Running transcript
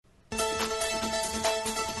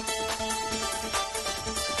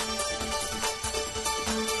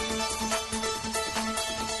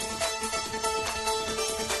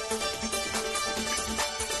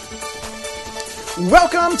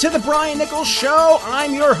Welcome to the Brian Nichols Show.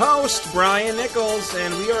 I'm your host, Brian Nichols,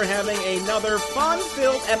 and we are having another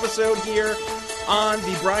fun-filled episode here on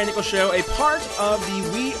the Brian Nichols Show, a part of the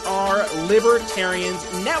We Are Libertarians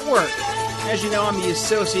Network. As you know, I'm the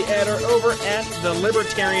associate editor over at the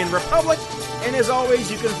Libertarian Republic, and as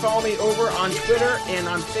always, you can follow me over on Twitter and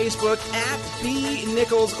on Facebook at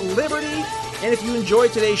 @BNicholsLiberty. And if you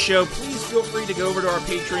enjoyed today's show, please feel free to go over to our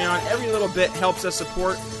Patreon. Every little bit helps us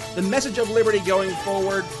support the message of liberty going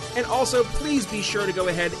forward. And also, please be sure to go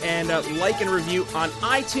ahead and like and review on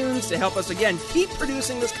iTunes to help us, again, keep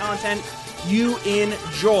producing this content you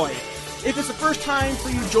enjoy. If it's the first time for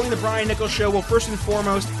you joining the Brian Nichols Show, well, first and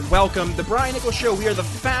foremost, welcome. The Brian Nichols Show, we are the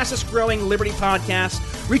fastest growing liberty podcast,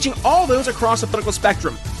 reaching all those across the political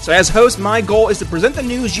spectrum. So as host, my goal is to present the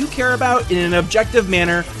news you care about in an objective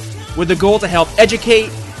manner with the goal to help educate,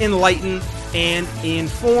 enlighten, and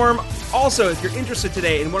inform. Also, if you're interested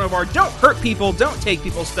today in one of our Don't Hurt People, Don't Take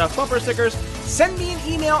People stuff bumper stickers, send me an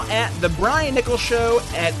email at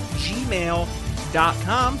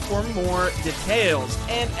thebriannicholsshow@gmail.com for more details.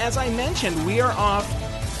 And as I mentioned, we are off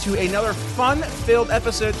to another fun-filled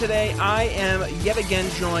episode today. I am yet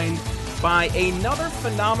again joined by another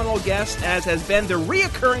phenomenal guest, as has been the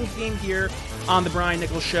reoccurring theme here on the Brian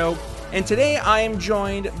Nichols Show. And today I am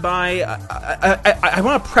joined by, I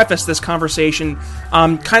want to preface this conversation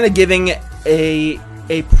kind of giving a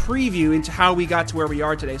preview into how we got to where we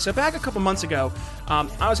are today. So back a couple months ago,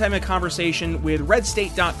 I was having a conversation with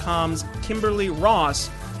RedState.com's Kimberly Ross,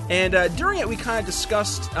 and during it we kind of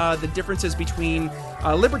discussed the differences between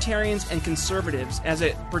libertarians and conservatives as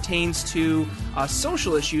it pertains to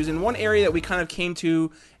social issues. And one area that we kind of came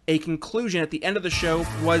to a conclusion at the end of the show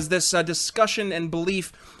was this discussion and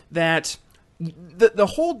belief that the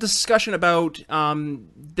whole discussion about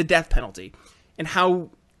the death penalty and how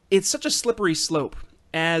it's such a slippery slope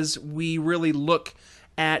as we really look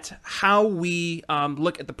at how we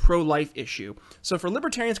look at the pro-life issue. So for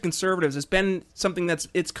libertarians and conservatives, it's been something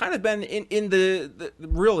it's kind of been in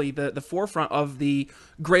the forefront of the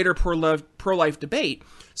greater pro-life debate.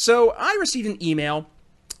 So I received an email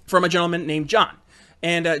from a gentleman named John.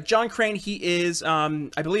 And John Crane, he is, I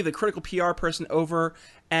believe, the critical PR person over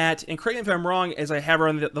at, and correct me if I'm wrong, as I have her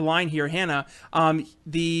on the line here, Hannah,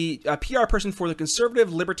 the PR person for the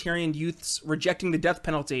Conservative Libertarian Youths Rejecting the Death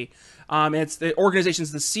Penalty. And it's the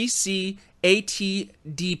organization's the CCATDP,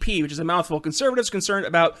 which is a mouthful. Conservatives concerned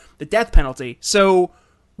about the death penalty. So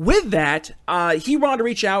with that, he wanted to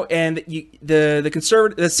reach out, and the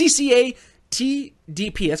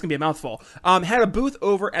CCATDP, that's gonna be a mouthful, had a booth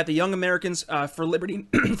over at the Young Americans for Liberty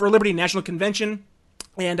National Convention.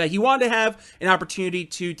 And he wanted to have an opportunity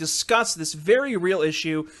to discuss this very real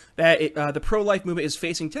issue that the pro-life movement is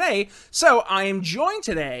facing today. So I am joined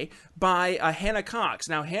today by Hannah Cox.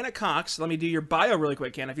 Now, Hannah Cox, let me do your bio really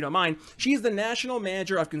quick, Hannah, if you don't mind. She's the national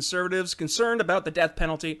manager of conservatives concerned about the death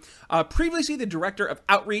penalty. Previously, the director of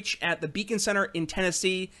outreach at the Beacon Center in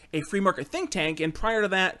Tennessee, a free market think tank. And prior to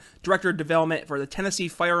that, director of development for the Tennessee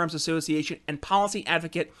Firearms Association and policy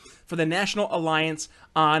advocate for the National Alliance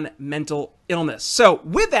on Mental Illness. So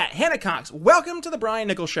with that, Hannah Cox, welcome to the Brian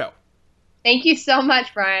Nichols Show. Thank you so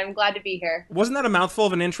much, Brian. I'm glad to be here. Wasn't that a mouthful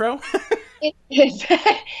of an intro? It is a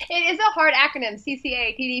hard acronym,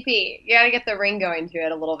 CCATDP. You got to get the ring going to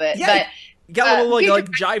it a little bit. Yeah, but you got a little like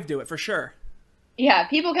jive to it for sure. Yeah,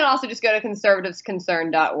 people can also just go to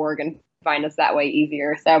conservativesconcern.org and find us that way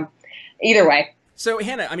easier. So either way. So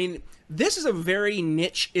Hannah, I mean, this is a very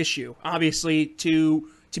niche issue, obviously, to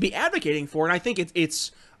be advocating for, and I think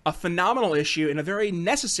it's a phenomenal issue and a very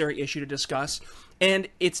necessary issue to discuss. And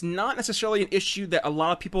it's not necessarily an issue that a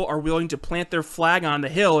lot of people are willing to plant their flag on the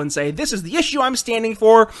hill and say, this is the issue I'm standing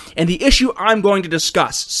for and the issue I'm going to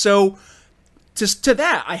discuss. So to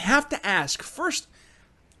that, I have to ask, first,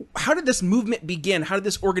 how did this movement begin? How did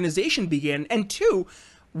this organization begin? And two,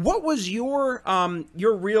 what was your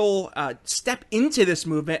real step into this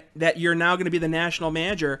movement that you're now going to be the national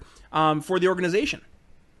manager for the organization?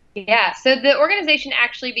 Yeah, so the organization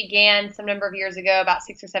actually began some number of years ago, about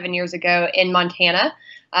 6 or 7 years ago in Montana.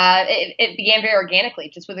 It began very organically,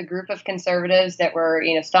 just with a group of conservatives that were,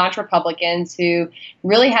 staunch Republicans who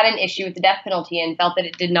really had an issue with the death penalty and felt that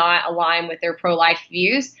it did not align with their pro-life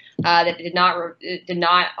views, that it did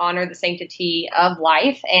not honor the sanctity of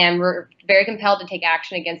life, and were very compelled to take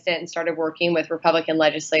action against it and started working with Republican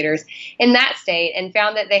legislators in that state and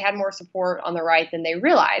found that they had more support on the right than they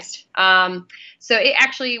realized. So it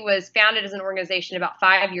actually was founded as an organization about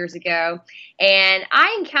 5 years ago, and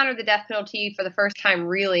I encountered the death penalty for the first time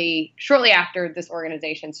really shortly after this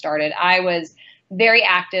organization started. I was very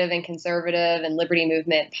active in conservative and liberty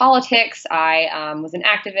movement politics. I was an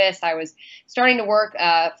activist. I was starting to work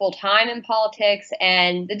full time in politics,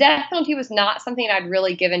 and the death penalty was not something I'd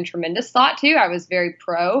really given tremendous thought to. I was very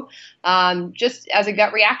pro, just as a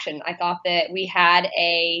gut reaction. I thought that we had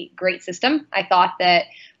a great system. I thought that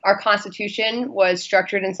our Constitution was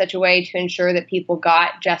structured in such a way to ensure that people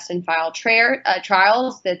got just and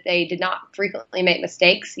trials, that they did not frequently make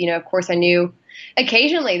mistakes. Of course, I knew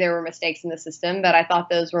occasionally there were mistakes in the system, but I thought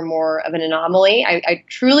those were more of an anomaly. I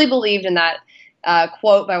truly believed in that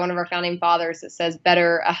quote by one of our founding fathers that says,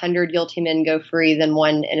 "Better 100 guilty men go free than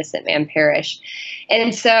one innocent man perish."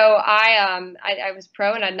 And so I was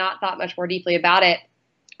pro, and I'd not thought much more deeply about it.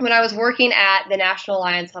 When I was working at the National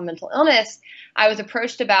Alliance on Mental Illness, I was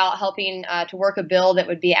approached about helping to work a bill that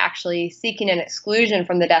would be actually seeking an exclusion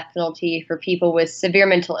from the death penalty for people with severe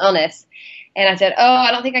mental illness. And I said, "Oh,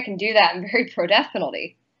 I don't think I can do that. I'm very pro-death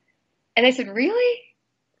penalty." And they said, "Really?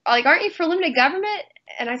 Like, aren't you for limited government?"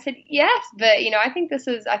 And I said, "Yes, but I think this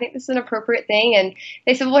is an appropriate thing." And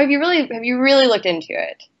they said, "Well, have you really looked into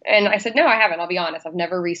it?" And I said, "No, I haven't. I'll be honest. I've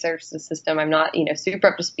never researched the system. I'm not, super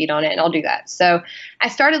up to speed on it, and I'll do that." So I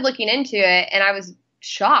started looking into it, and I was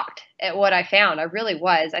shocked at what I found. I really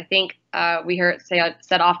was. I think we hear it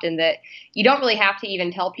said often that you don't really have to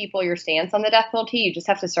even tell people your stance on the death penalty. You just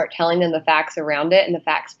have to start telling them the facts around it, and the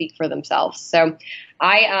facts speak for themselves. So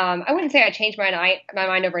I wouldn't say I changed my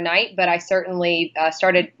mind overnight, but I certainly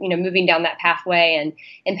started moving down that pathway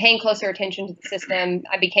and paying closer attention to the system.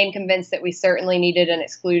 I became convinced that we certainly needed an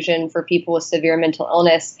exclusion for people with severe mental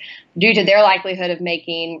illness due to their likelihood of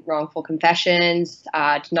making wrongful confessions,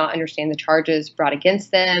 to not understand the charges brought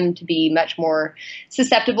against them, to be much more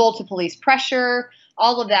susceptible to police pressure,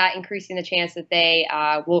 all of that increasing the chance that they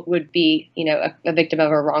would be, a victim of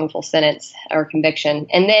a wrongful sentence or conviction.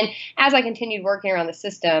 And then as I continued working around the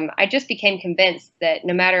system, I just became convinced that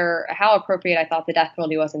no matter how appropriate I thought the death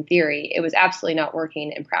penalty was in theory, it was absolutely not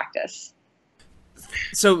working in practice.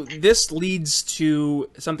 So this leads to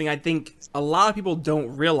something I think a lot of people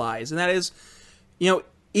don't realize, and that is,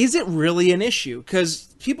 is it really an issue? Because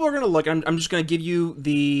people are going to look, I'm just going to give you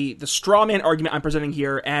the straw man argument I'm presenting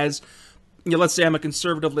here as, let's say I'm a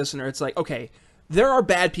conservative listener. It's like, okay, there are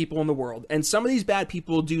bad people in the world, and some of these bad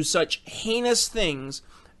people do such heinous things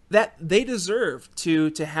that they deserve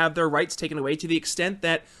to have their rights taken away, to the extent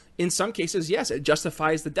that in some cases, yes, it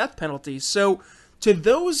justifies the death penalty. So to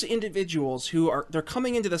those individuals they're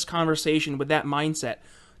coming into this conversation with that mindset,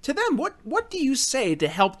 to them, what do you say to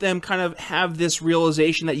help them kind of have this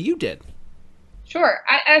realization that you did? Sure.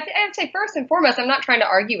 I would say first and foremost, I'm not trying to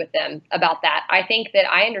argue with them about that. I think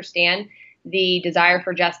that I understand the desire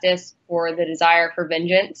for justice or the desire for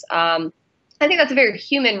vengeance. I think that's a very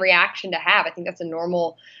human reaction to have. I think that's a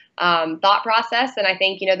normal thought process. And I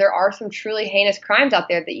think, there are some truly heinous crimes out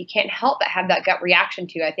there that you can't help but have that gut reaction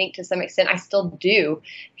to. I think to some extent I still do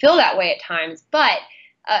feel that way at times. But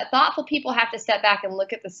thoughtful people have to step back and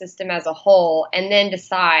look at the system as a whole and then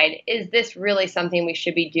decide, is this really something we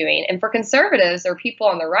should be doing? And for conservatives or people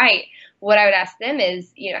on the right, what I would ask them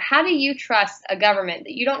is, how do you trust a government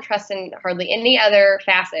that you don't trust in hardly any other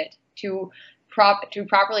facet to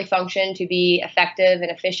properly function, to be effective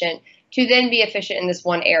and efficient, to then be efficient in this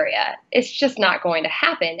one area? It's just not going to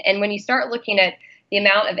happen. And when you start looking at the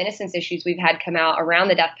amount of innocence issues we've had come out around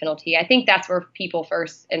the death penalty, I think that's where people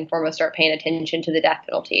first and foremost start paying attention to the death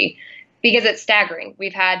penalty, because it's staggering.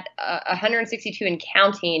 We've had 162 and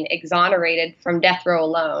counting exonerated from death row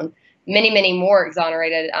alone, many, many more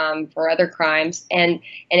exonerated for other crimes, and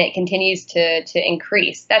it continues to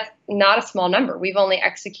increase. That's not a small number. We've only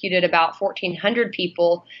executed about 1,400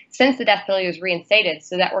 people since the death penalty was reinstated,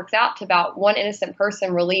 so that works out to about one innocent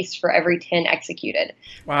person released for every 10 executed.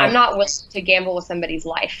 Wow. I'm not willing to gamble with somebody's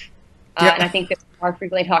life. And I think that we are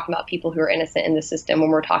frequently talking about people who are innocent in the system when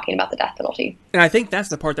we're talking about the death penalty. And I think that's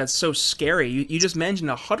the part that's so scary. You just mentioned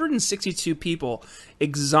 162 people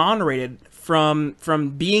exonerated from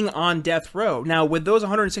being on death row. Now, with those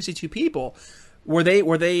 162 people, were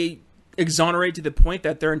they exonerated to the point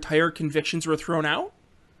that their entire convictions were thrown out?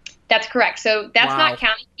 That's correct. So that's not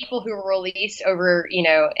counting people who were released over,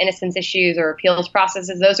 innocence issues or appeals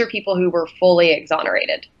processes. Those are people who were fully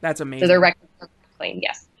exonerated. That's amazing. So their record clean,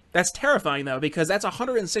 yes. That's terrifying, though, because that's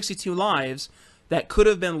 162 lives that could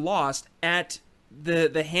have been lost at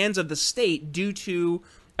the hands of the state due to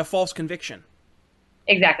a false conviction.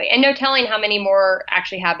 Exactly. And no telling how many more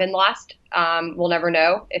actually have been lost. We'll never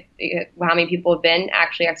know how many people have been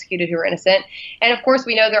actually executed who are innocent. And of course,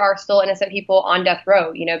 we know there are still innocent people on death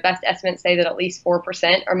row. Best estimates say that at least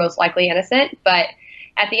 4% are most likely innocent. But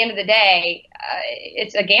at the end of the day,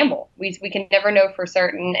 it's a gamble. We can never know for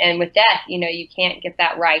certain. And with death, you can't get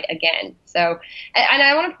that right again. So, and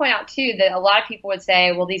I want to point out, too, that a lot of people would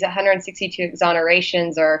say, well, these 162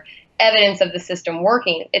 exonerations are evidence of the system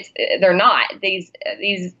working. They're not. These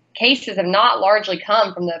cases have not largely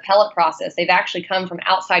come from the appellate process. They've actually come from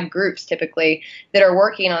outside groups, typically, that are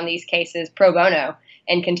working on these cases pro bono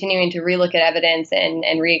and continuing to relook at evidence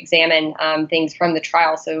and re-examine things from the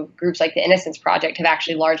trial. So groups like the Innocence Project have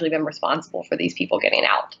actually largely been responsible for these people getting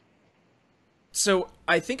out. So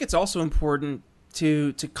I think it's also important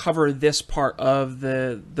to cover this part of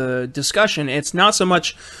the discussion. It's not so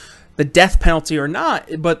much the death penalty or not,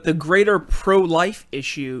 but the greater pro-life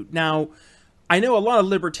issue. Now, I know a lot of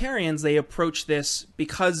libertarians, they approach this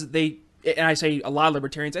because and I say a lot of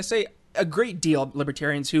libertarians, I say a great deal of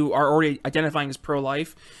libertarians who are already identifying as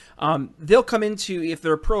pro-life. They'll come into, if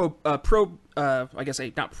they're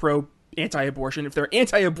anti-abortion, if they're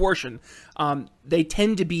anti-abortion, they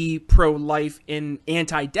tend to be pro-life in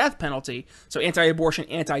anti-death penalty. So anti-abortion,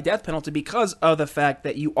 anti-death penalty, because of the fact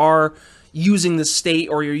that you are using the state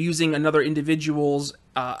or you're using another individual's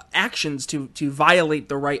actions to violate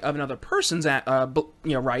the right of another person's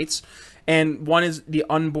rights. And one is the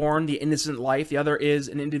unborn, the innocent life. The other is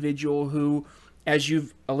an individual who, as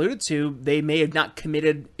you've alluded to, they may have not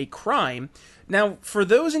committed a crime. Now, for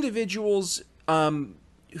those individuals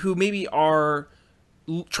who maybe are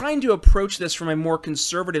trying to approach this from a more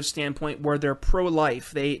conservative standpoint, where they're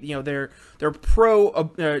pro-life, they're pro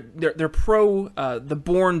the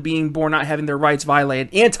born being born, not having their rights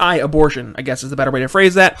violated, anti-abortion, I guess is the better way to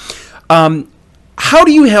phrase that. How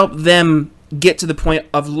do you help them get to the point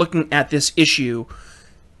of looking at this issue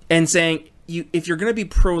and saying, if you're going to be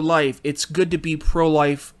pro-life, it's good to be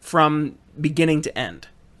pro-life from beginning to end?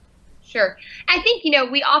 Sure. I think,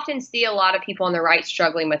 we often see a lot of people on the right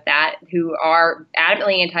struggling with that, who are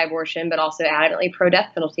adamantly anti-abortion, but also adamantly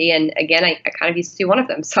pro-death penalty. And again, I kind of used to be one of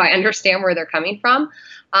them, so I understand where they're coming from.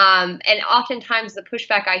 And oftentimes the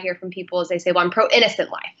pushback I hear from people is they say, well, I'm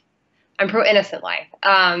pro-innocent life. I'm pro-innocent life.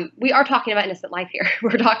 We are talking about innocent life here.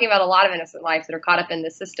 We're talking about a lot of innocent lives that are caught up in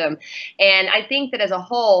this system. And I think that as a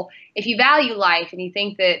whole, if you value life and you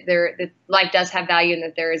think that life does have value and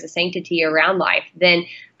that there is a sanctity around life, then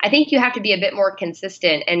I think you have to be a bit more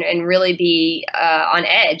consistent and really be on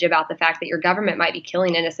edge about the fact that your government might be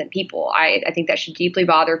killing innocent people. I think that should deeply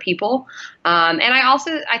bother people. And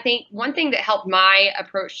I think one thing that helped my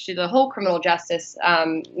approach to the whole criminal justice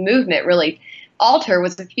movement really alter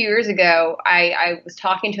was a few years ago. I was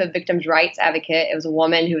talking to a victim's rights advocate. It was a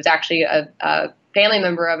woman who was actually a family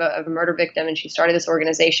member of a murder victim, and she started this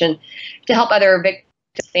organization to help other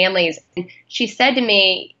victims' families. And she said to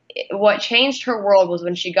me, what changed her world was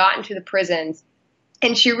when she got into the prisons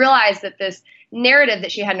and she realized that this narrative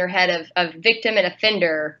that she had in her head of victim and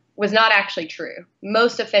offender was not actually true.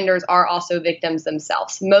 Most offenders are also victims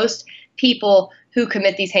themselves. Most people who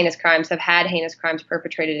commit these heinous crimes have had heinous crimes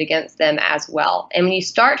perpetrated against them as well. And when you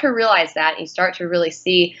start to realize that, and you start to really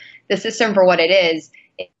see the system for what it is,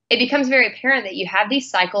 it becomes very apparent that you have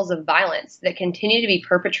these cycles of violence that continue to be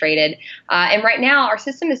perpetrated. And right now, our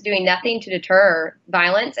system is doing nothing to deter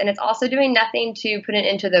violence, and it's also doing nothing to put an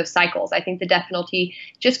end to those cycles. I think the death penalty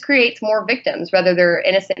just creates more victims, whether they're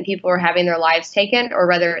innocent people who are having their lives taken or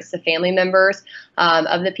whether it's the family members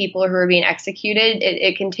of the people who are being executed.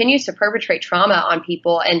 It continues to perpetrate trauma on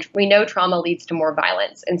people, and we know trauma leads to more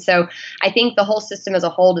violence. And so I think the whole system as a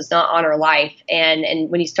whole does not honor life. And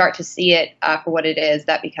when you start to see it for what it is,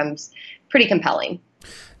 that becomes pretty compelling.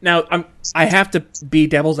 Now, I have to be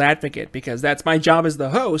devil's advocate because that's my job as the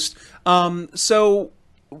host. So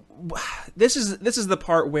this is the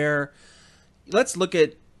part where let's look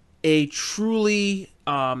at a truly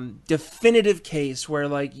definitive case where,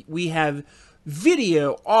 like, we have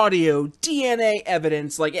video, audio, DNA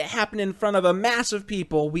evidence, like it happened in front of a mass of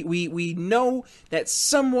people. We know that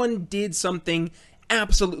someone did something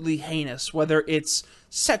absolutely heinous, whether it's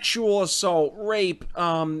sexual assault, rape,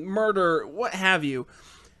 murder, what have you.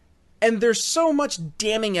 And there's so much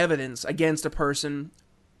damning evidence against a person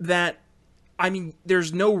that, I mean,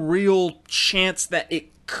 there's no real chance that it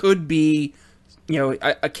could be,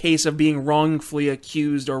 a case of being wrongfully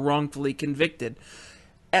accused or wrongfully convicted.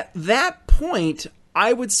 At that point,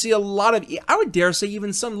 I would see a lot of, I would dare say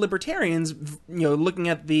even some libertarians, looking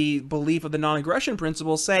at the belief of the non-aggression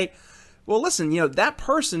principle, say, well, listen, that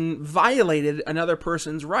person violated another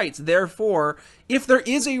person's rights. Therefore, if there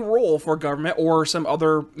is a role for government or some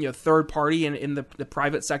other, third party in the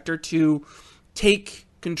private sector to take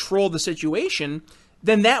control of the situation,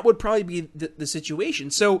 then that would probably be the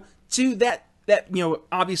situation. So to that,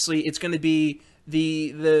 obviously it's going to be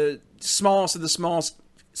the smallest of the smallest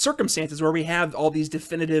circumstances where we have all these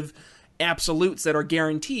definitive absolutes that are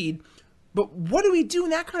guaranteed. But what do we do in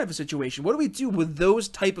that kind of a situation? What do we do with those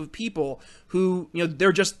type of people who,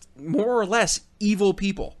 they're just more or less evil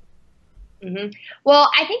people? Mm-hmm. Well,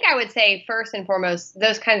 I think I would say first and foremost,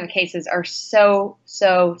 those kinds of cases are so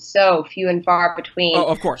few and far between. Oh,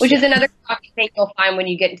 of course. Which is another thing you'll find when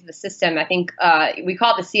you get into the system. I think we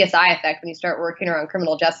call it the CSI effect when you start working around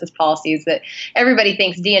criminal justice policies, that everybody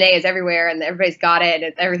thinks DNA is everywhere and everybody's got it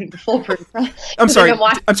and everything's foolproof. I'm sorry.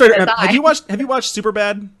 Have you watched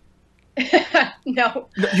Superbad? No.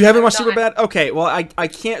 You haven't watched Superbad? Okay. Well, I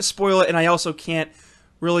can't spoil it, and I also can't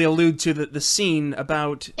really allude to the scene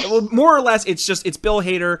about, well, more or less, it's Bill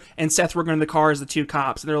Hader and Seth Rogen in the car as the two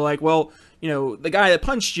cops, and they're like, well, the guy that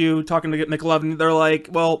punched you, talking to McLovin, they're like,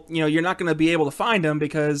 well, you're not going to be able to find him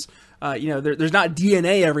because, there's not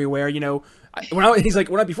DNA everywhere. Before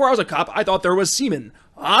I was a cop, I thought there was semen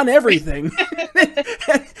on everything.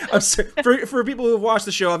 For people who have watched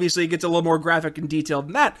the show, obviously it gets a little more graphic and detailed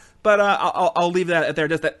than that, but I'll leave that there.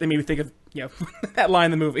 Just that they made me think of that line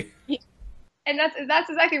in the movie. And that's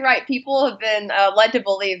exactly right. People have been led to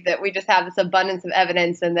believe that we just have this abundance of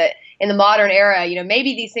evidence, and that in the modern era,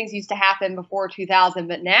 maybe these things used to happen before 2000,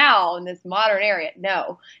 but now in this modern era,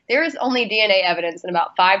 no. There is only DNA evidence in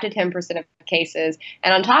about 5 to 10% of cases.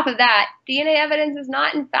 And on top of that, DNA evidence is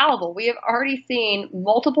not infallible. We have already seen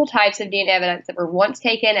multiple types of DNA evidence that were once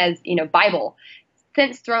taken as, Bible,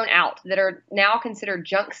 since thrown out, that are now considered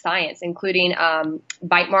junk science, including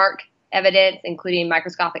bite mark evidence, including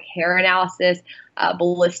microscopic hair analysis,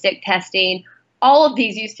 ballistic testing. All of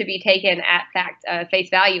these used to be taken at face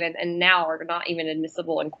value and now are not even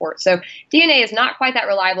admissible in court. So DNA is not quite that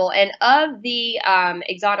reliable. And of the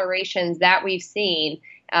exonerations that we've seen,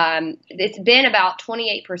 it's been about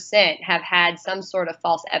 28% have had some sort of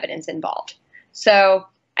false evidence involved. So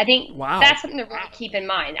I think that's something to really keep in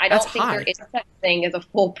mind. I don't think there is such thing as a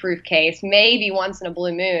foolproof case. Maybe once in a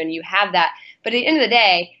blue moon you have that. But at the end of the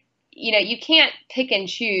day, you can't pick and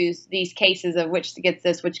choose these cases of which gets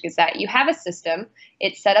this, which gets that. You have a system.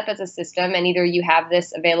 It's set up as a system, and either you have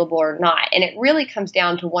this available or not. And it really comes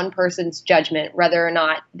down to one person's judgment whether or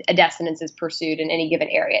not a death sentence is pursued in any given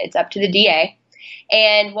area. It's up to the DA.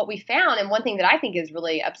 And what we found, and one thing that I think is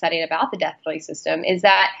really upsetting about the death penalty system, is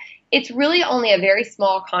that it's really only a very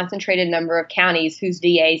small, concentrated number of counties whose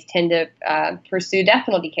DAs tend to pursue death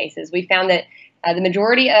penalty cases. We found that the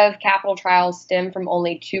majority of capital trials stem from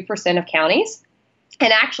only 2% of counties.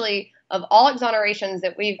 And actually, of all exonerations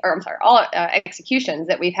that all executions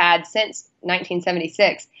that we've had since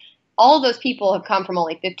 1976, all of those people have come from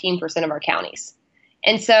only 15% of our counties.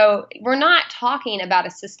 And so we're not talking about a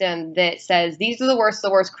system that says these are the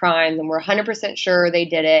worst crimes and we're 100% sure they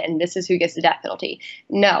did it and this is who gets the death penalty.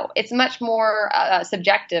 No, it's much more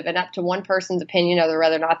subjective and up to one person's opinion of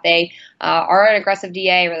whether or not they are an aggressive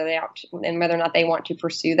DA, and whether or not they want to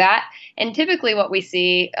pursue that. And typically what we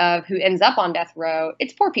see of who ends up on death row,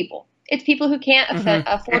 it's poor people. It's people who can't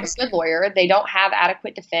afford a good lawyer. They don't have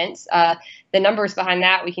adequate defense. The numbers behind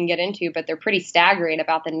that we can get into, but they're pretty staggering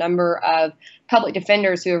about the number of public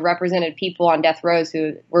defenders who have represented people on death rows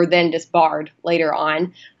who were then disbarred later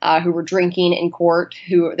on, who were drinking in court.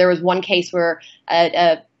 There was one case where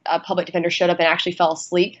a public defender showed up and actually fell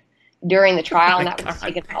asleep during the trial, and that was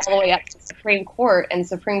taken all the way up to the Supreme Court. And the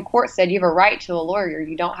Supreme Court said, you have a right to a lawyer.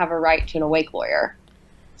 You don't have a right to an awake lawyer.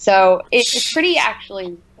 So it's pretty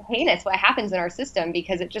actually heinous what happens in our system,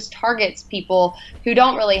 because it just targets people who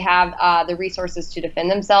don't really have the resources to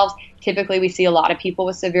defend themselves. Typically, we see a lot of people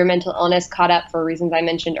with severe mental illness caught up for reasons I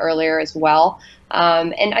mentioned earlier as well.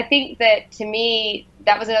 And I think that, to me,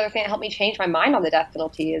 that was another thing that helped me change my mind on the death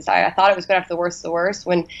penalty. Is I thought it was going to have the worst,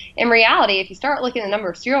 when in reality, if you start looking at the number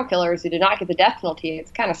of serial killers who did not get the death penalty, it's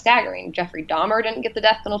kind of staggering. Jeffrey Dahmer didn't get the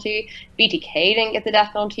death penalty. BTK didn't get the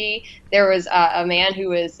death penalty. There was a man who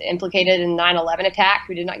was implicated in the 9/11 attack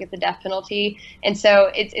who did not get the death penalty. And so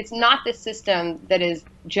it's not this system that is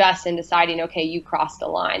just in deciding, okay, you crossed a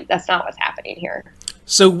line. That's not what's happening here.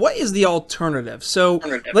 So what is the alternative? So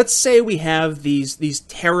let's say we have these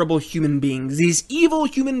terrible human beings, these evil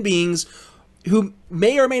human beings who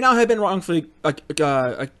may or may not have been wrongfully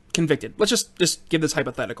convicted. Let's just give this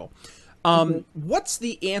hypothetical. What's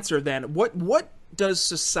the answer then? What does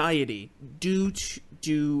society do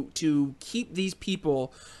to keep these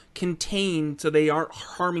people contained so they aren't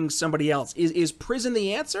harming somebody else? Is prison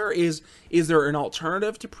the answer? Is there an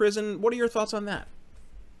alternative to prison? What are your thoughts on that?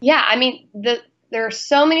 Yeah, I mean, there are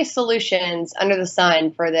so many solutions under the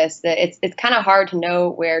sun for this that it's kind of hard to know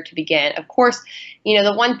where to begin. Of course,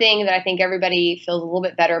 the one thing that I think everybody feels a little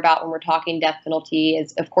bit better about when we're talking death penalty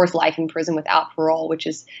is, of course, life in prison without parole, which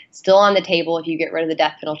is still on the table if you get rid of the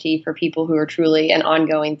death penalty for people who are truly an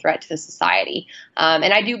ongoing threat to society.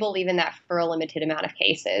 And I do believe in that for a limited amount of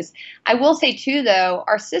cases. I will say, too, though,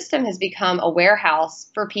 our system has become a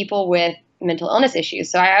warehouse for people with mental illness issues.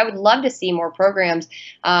 So I would love to see more programs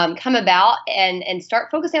come about and start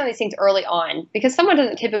focusing on these things early on, because someone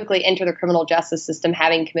doesn't typically enter the criminal justice system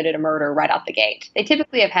having committed a murder right out the gate. They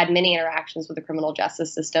typically have had many interactions with the criminal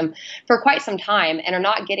justice system for quite some time and are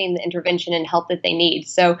not getting the intervention and help that they need.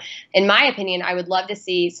 So in my opinion, I would love to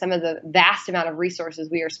see some of the vast amount of resources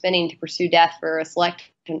we are spending to pursue death for a select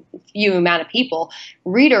few amount of people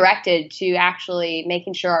redirected to actually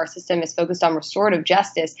making sure our system is focused on restorative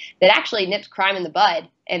justice that actually nips crime in the bud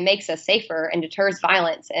and makes us safer and deters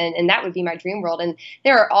violence. And that would be my dream world. And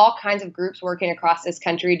there are all kinds of groups working across this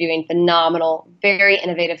country doing phenomenal, very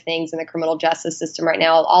innovative things in the criminal justice system right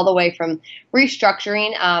now, all the way from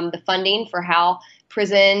restructuring the funding for how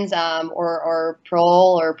prisons or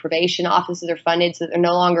parole or probation offices are funded, so they're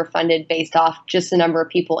no longer funded based off just the number of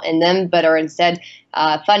people in them, but are instead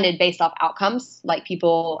funded based off outcomes, like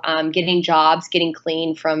people getting jobs, getting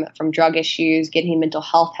clean from drug issues, getting mental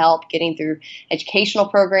health help, getting through educational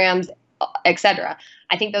programs, etc.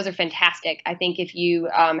 I think those are fantastic. I think if you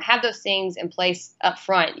have those things in place up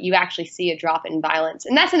front, you actually see a drop in violence.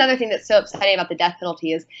 And that's another thing that's so upsetting about the death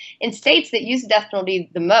penalty is in states that use the death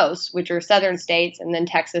penalty the most, which are southern states and then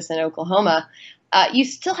Texas and Oklahoma, you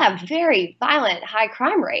still have very violent, high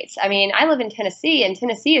crime rates. I mean, I live in Tennessee, and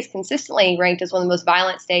Tennessee is consistently ranked as one of the most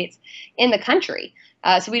violent states in the country.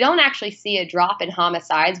 So we don't actually see a drop in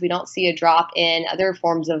homicides. We don't see a drop in other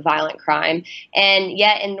forms of violent crime. And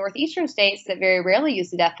yet in northeastern states that very rarely use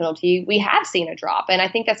the death penalty, we have seen a drop. And I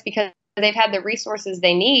think that's because they've had the resources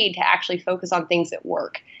they need to actually focus on things that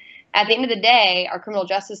work. At the end of the day, our criminal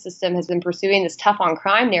justice system has been pursuing this tough on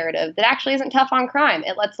crime narrative that actually isn't tough on crime.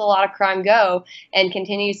 It lets a lot of crime go and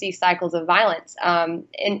continues these cycles of violence. And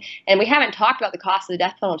we haven't talked about the cost of the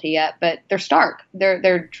death penalty yet, but they're stark.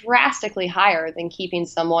 They're drastically higher than keeping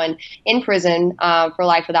someone in prison for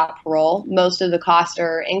life without parole. Most of the costs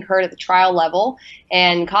are incurred at the trial level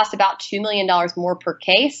and cost about $2 million more per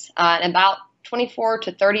case and about $24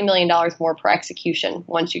 to $30 million more per execution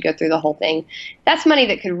once you go through the whole thing. That's money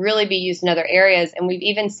that could really be used in other areas. And we've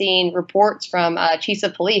even seen reports from chiefs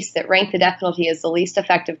of police that rank the death penalty as the least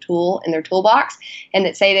effective tool in their toolbox, and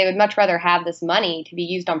that say they would much rather have this money to be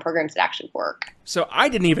used on programs that actually work. So I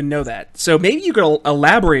didn't even know that. So maybe you could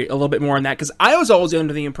elaborate a little bit more on that, because I was always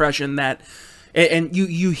under the impression that, and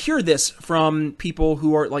you hear this from people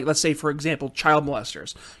who are, like, let's say, for example, child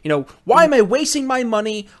molesters. Why am I wasting my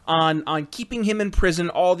money on keeping him in prison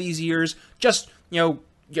all these years? Just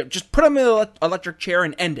put him in an electric chair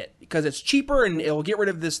and end it, because it's cheaper and it'll get rid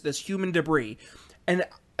of this human debris. And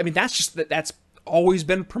I mean, that's always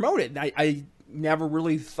been promoted. I never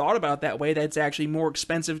really thought about that way. That's actually more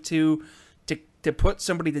expensive to put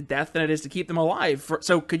somebody to death than it is to keep them alive.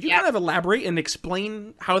 So could you kind of elaborate and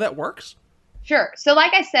explain how that works? Sure. So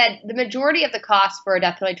like I said, the majority of the costs for a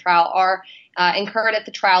death penalty trial are incurred at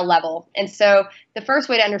the trial level. And so the first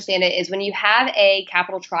way to understand it is when you have a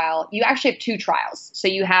capital trial, you actually have two trials. So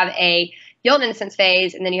you have a guilt and innocence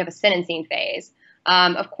phase, and then you have a sentencing phase.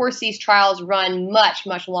 Of course, these trials run much,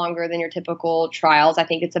 much longer than your typical trials. I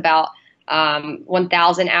think it's about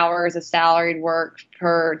 1,000 hours of salaried work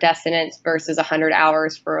per death sentence versus 100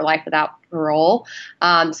 hours for life without parole.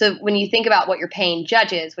 So when you think about what you're paying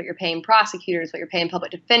judges, what you're paying prosecutors, what you're paying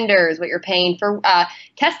public defenders, what you're paying for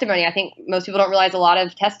testimony, I think most people don't realize a lot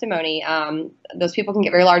of testimony. Those people can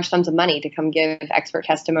get very large sums of money to come give expert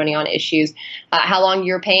testimony on issues. How long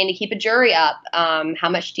you're paying to keep a jury up, how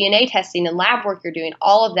much DNA testing and lab work you're doing,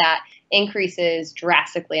 all of that increases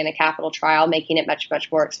drastically in a capital trial, making it much,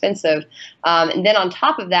 much more expensive. And then on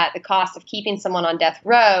top of that, the cost of keeping someone on death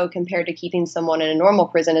row compared to keeping someone in a normal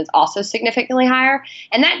prison is also significantly higher.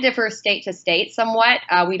 And that differs state to state somewhat.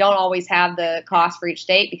 We don't always have the cost for each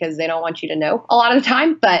state because they don't want you to know a lot of the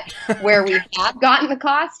time. But where we have gotten the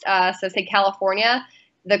cost, so say California,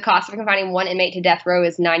 the cost of confining one inmate to death row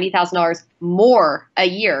is $90,000 more a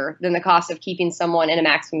year than the cost of keeping someone in a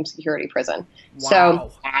maximum security prison. Wow.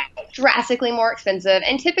 So drastically more expensive.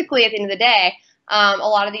 And typically at the end of the day, a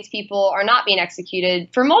lot of these people are not being executed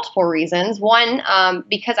for multiple reasons. One,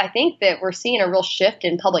 because I think that we're seeing a real shift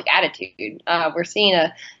in public attitude. We're seeing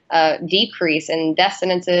decrease in death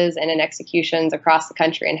sentences and in executions across the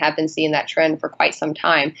country, and have been seeing that trend for quite some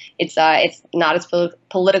time. It's not as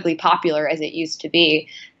politically popular as it used to be.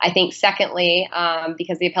 I think, secondly,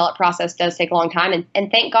 because the appellate process does take a long time,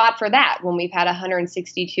 and thank God for that. When we've had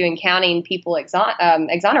 162 and counting people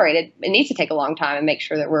exonerated, it needs to take a long time and make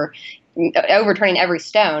sure that we're overturning every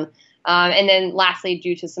stone. And then lastly,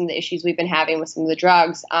 due to some of the issues we've been having with some of the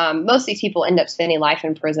drugs, most of these people end up spending life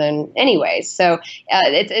in prison anyways. So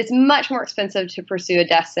it's much more expensive to pursue a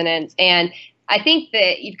death sentence. And I think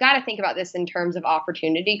that you've got to think about this in terms of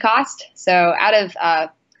opportunity cost. So out of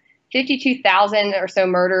 52,000 or so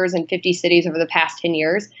murders in 50 cities over the past 10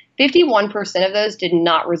 years, 51% of those did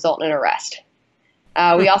not result in an arrest.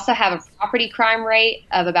 We also have a property crime rate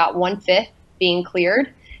of about 1/5 being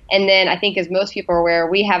cleared. And then I think, as most people are aware,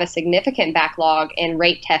 we have a significant backlog in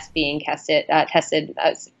rape tests being tested,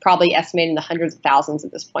 probably estimating the hundreds of thousands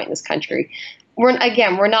at this point in this country. We're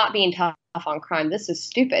not being tough on crime. This is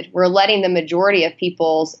stupid. We're letting the majority of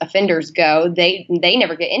people's offenders go. They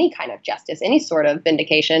never get any kind of justice, any sort of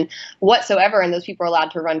vindication whatsoever, and those people are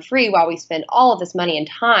allowed to run free while we spend all of this money and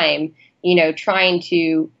time, trying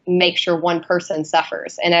to make sure one person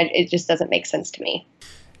suffers. And it just doesn't make sense to me.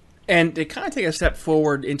 And to kind of take a step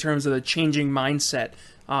forward in terms of the changing mindset.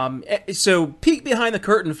 So peek behind the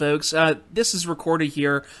curtain, folks. This is recorded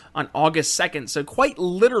here on August 2nd. So quite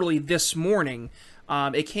literally this morning,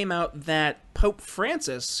 it came out that Pope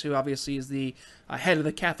Francis, who obviously is the head of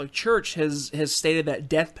the Catholic Church, has stated that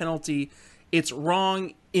death penalty, it's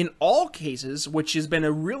wrong in all cases, which has been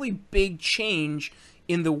a really big change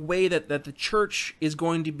in the way that the church is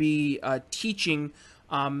going to be teaching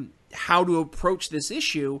how to approach this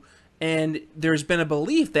issue. And there's been a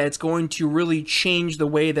belief that it's going to really change the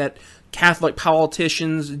way that Catholic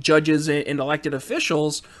politicians, judges, and elected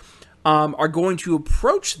officials are going to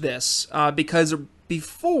approach this, because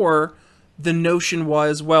before, the notion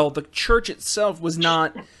was, well, the church itself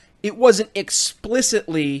wasn't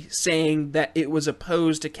explicitly saying that it was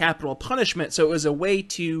opposed to capital punishment, so it was a way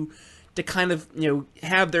to kind of,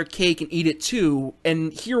 have their cake and eat it too.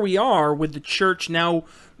 And here we are with the church now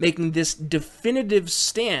making this definitive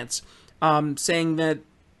stance, saying that,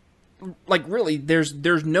 like, really, there's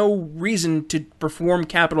no reason to perform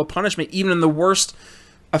capital punishment, even in the worst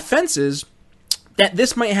offenses, that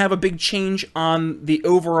this might have a big change on the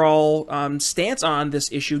overall stance on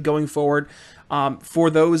this issue going forward for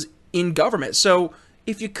those in government. So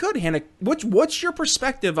if you could, Hannah, what's your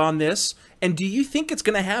perspective on this, and do you think it's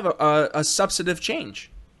going to have a substantive change?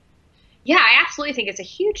 Yeah, I absolutely think it's a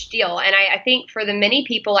huge deal. And I think for the many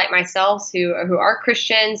people like myself who are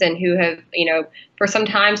Christians and who have, for some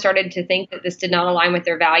time started to think that this did not align with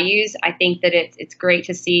their values, I think that it's great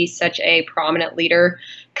to see such a prominent leader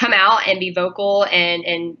come out and be vocal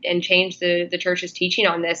and change the church's teaching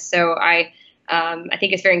on this. So I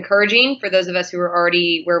think it's very encouraging for those of us who are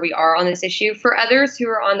already where we are on this issue. For others who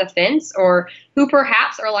are on the fence, or who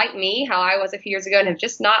perhaps are like me, how I was a few years ago, and have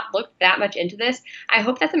just not looked that much into this, I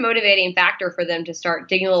hope that's a motivating factor for them to start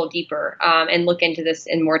digging a little deeper and look into this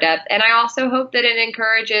in more depth. And I also hope that it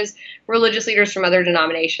encourages religious leaders from other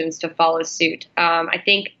denominations to follow suit. I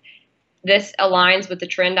think this aligns with the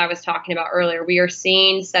trend I was talking about earlier. We are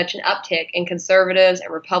seeing such an uptick in conservatives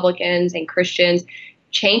and Republicans and Christians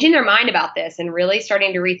changing their mind about this and really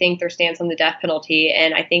starting to rethink their stance on the death penalty.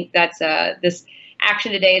 And I think that's this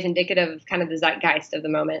action today is indicative of kind of the zeitgeist of the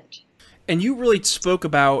moment. And you really spoke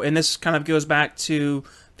about, and this kind of goes back to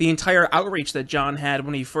the entire outreach that John had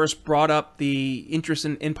when he first brought up the interest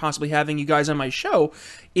in possibly having you guys on my show,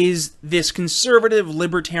 is this conservative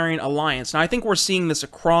libertarian alliance. Now, I think we're seeing this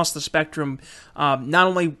across the spectrum, not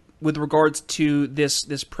only with regards to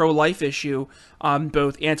this pro-life issue,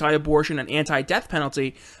 both anti-abortion and anti-death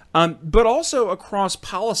penalty, but also across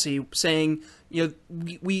policy, saying,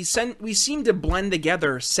 we seem to blend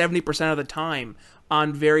together 70% of the time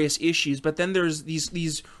on various issues, but then there's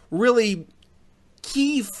these really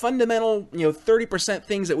key fundamental 30%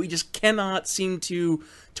 things that we just cannot seem to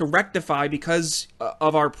rectify because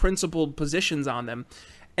of our principled positions on them.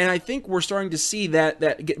 And I think we're starting to see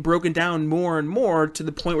that get broken down more and more, to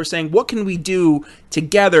the point we're saying, what can we do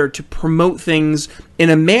together to promote things in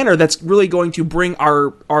a manner that's really going to bring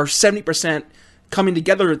our 70% coming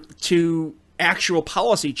together to actual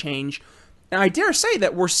policy change. And I dare say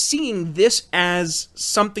that we're seeing this as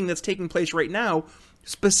something that's taking place right now,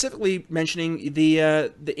 specifically mentioning the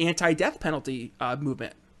anti-death penalty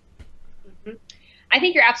movement. Mm-hmm. I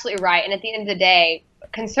think you're absolutely right. And at the end of the day,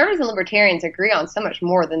 conservatives and libertarians agree on so much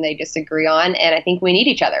more than they disagree on, and I think we need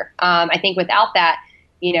each other. I think without that,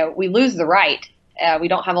 we lose the right. We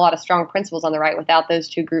don't have a lot of strong principles on the right without those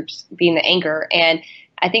two groups being the anchor. And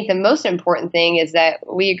I think the most important thing is that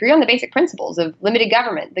we agree on the basic principles of limited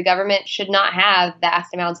government. The government should not have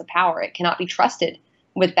vast amounts of power. It cannot be trusted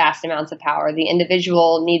with vast amounts of power. The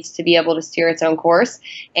individual needs to be able to steer its own course.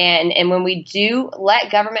 And when we do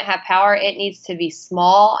let government have power, it needs to be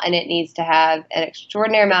small, and it needs to have an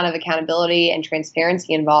extraordinary amount of accountability and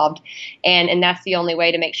transparency involved. And that's the only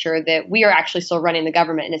way to make sure that we are actually still running the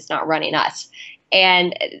government and it's not running us.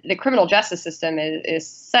 And the criminal justice system is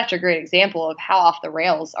such a great example of how off the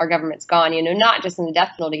rails our government's gone, not just in the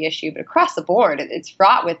death penalty issue, but across the board. It's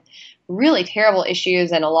fraught with really terrible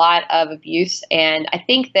issues and a lot of abuse. And I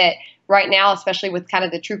think that right now, especially with kind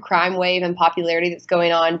of the true crime wave and popularity that's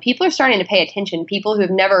going on, people are starting to pay attention. People who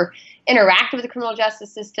have never interacted with the criminal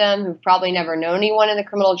justice system, who've probably never known anyone in the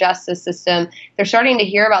criminal justice system, they're starting to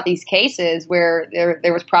hear about these cases where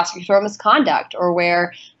there was prosecutorial misconduct, or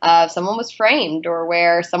where someone was framed, or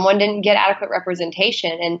where someone didn't get adequate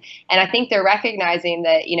representation. And I think they're recognizing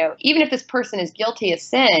that, even if this person is guilty of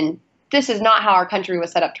sin, this is not how our country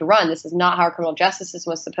was set up to run. This is not how our criminal justice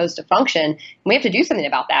system was supposed to function. And we have to do something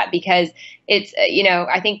about that, because it's,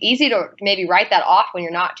 I think easy to maybe write that off when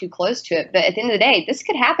you're not too close to it. But at the end of the day, this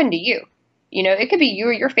could happen to you. It could be you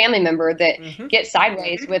or your family member that gets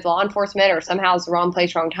sideways with law enforcement, or somehow is the wrong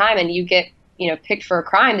place, wrong time, and you get, picked for a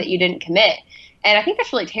crime that you didn't commit. And I think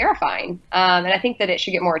that's really terrifying. And I think that it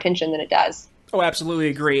should get more attention than it does. Oh, absolutely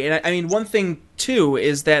agree. And I mean, one thing too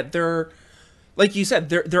is that like you said,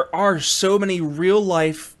 there are so many real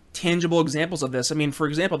life tangible examples of this. I mean, for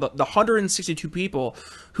example, the 162 people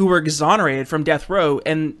who were exonerated from death row,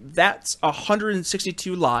 and that's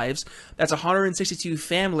 162 lives, that's 162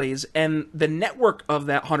 families, and the network of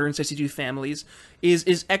that 162 families is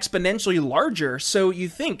exponentially larger. So you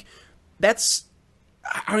think that's,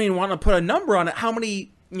 I don't even want to put a number on it, how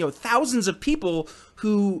many, thousands of people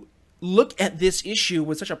who look at this issue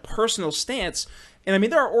with such a personal stance. And I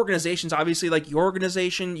mean, there are organizations, obviously, like your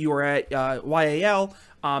organization. You are at YAL.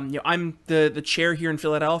 I'm the chair here in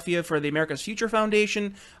Philadelphia for the America's Future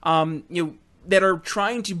Foundation. That are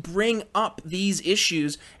trying to bring up these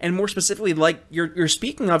issues, and more specifically, like you're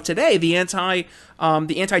speaking of today, the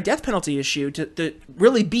anti-death penalty issue, to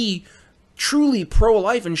really be truly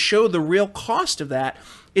pro-life and show the real cost of that.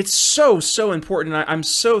 It's so important. I'm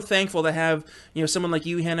so thankful to have someone like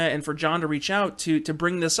you, Hannah, and for John to reach out to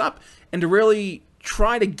bring this up and to really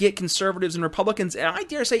try to get conservatives and Republicans, and I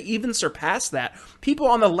dare say even surpass that, people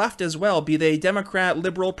on the left as well, be they Democrat,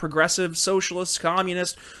 liberal, progressive, socialist,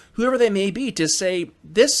 communist, whoever they may be, to say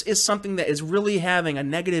this is something that is really having a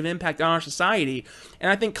negative impact on our society.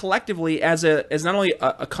 And I think collectively, as not only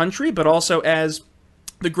a country, but also as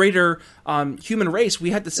the greater human race,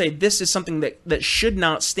 we have to say this is something that should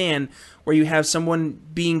not stand, where you have someone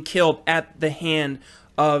being killed at the hand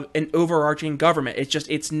of an overarching government.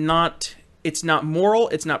 It's not moral,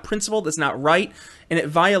 it's not principled, it's not right, and it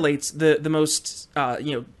violates the most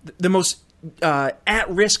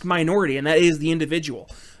at-risk minority, and that is the individual.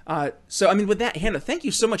 So, I mean, with that, Hannah, thank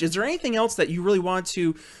you so much. Is there anything else that you really want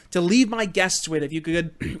to leave my guests with? If you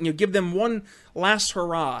could give them one last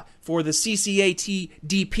hurrah for the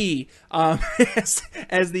CCAT-DP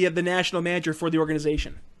as the national manager for the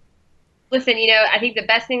organization. Listen, I think the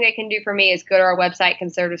best thing they can do for me is go to our website,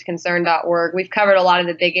 conservativesconcerned.org. We've covered a lot of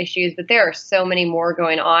the big issues, but there are so many more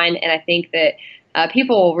going on. And I think that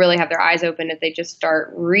people will really have their eyes open if they just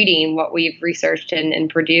start reading what we've researched and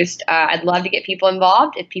produced. I'd love to get people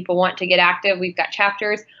involved. If people want to get active, we've got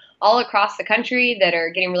chapters all across the country that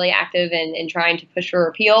are getting really active and trying to push for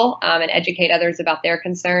repeal and educate others about their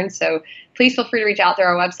concerns. So please feel free to reach out to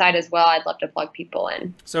our website as well. I'd love to plug people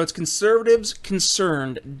in. So it's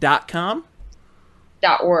conservativesconcerned.com.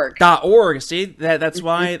 .org. See, that's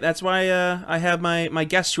why I have my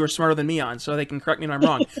guests who are smarter than me on, so they can correct me when I'm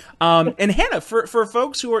wrong. And Hannah, for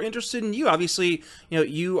folks who are interested in you, obviously,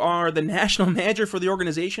 you are the national manager for the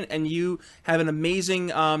organization, and you have an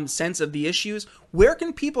amazing sense of the issues. Where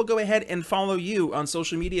can people go ahead and follow you on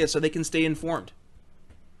social media so they can stay informed?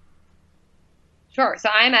 Sure. So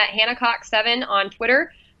I'm at Hannah Cox 7 on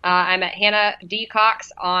Twitter. I'm at Hannah D.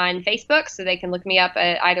 Cox on Facebook, so they can look me up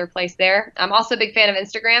at either place there. I'm also a big fan of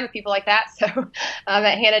Instagram, if people like that. So I'm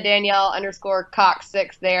at Hannah Danielle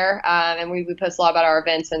 _Cox6 there. And we post a lot about our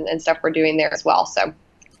events and stuff we're doing there as well. So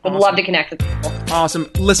would love to connect with people.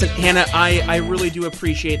 Awesome. Listen, Hannah, I really do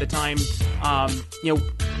appreciate the time.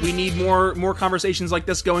 We need more conversations like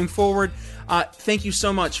this going forward. Thank you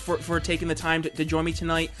so much for taking the time to join me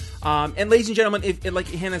tonight. And ladies and gentlemen, if like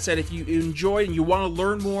Hannah said, if you enjoyed and you want to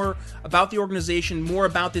learn more about the organization, more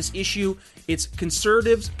about this issue, it's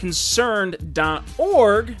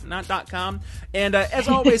conservativesconcerned.org, not .com. And as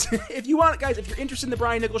always, if you want, guys, if you're interested in the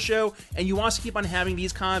Brian Nichols Show and you want us to keep on having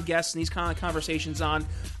these kind of guests and these kind of conversations on,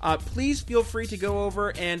 please feel free to go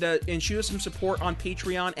over and shoot us some support on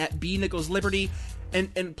Patreon at B Nichols Liberty.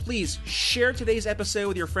 And please share today's episode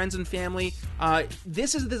with your friends and family.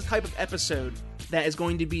 This is the type of episode that is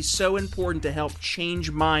going to be so important to help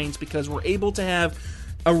change minds, because we're able to have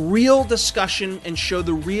a real discussion and show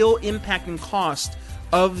the real impact and cost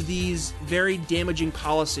of these very damaging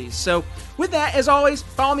policies. So with that, as always,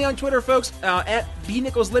 follow me on Twitter, folks, at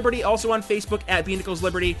bnicholsliberty, also on Facebook at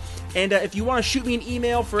bnicholsliberty. And if you want to shoot me an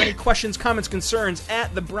email for any questions, comments, concerns,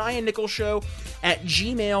 at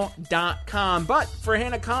thebriannicholsshow@gmail.com. But for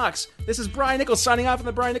Hannah Cox, this is Brian Nichols signing off on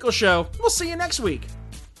The Brian Nichols Show. We'll see you next week.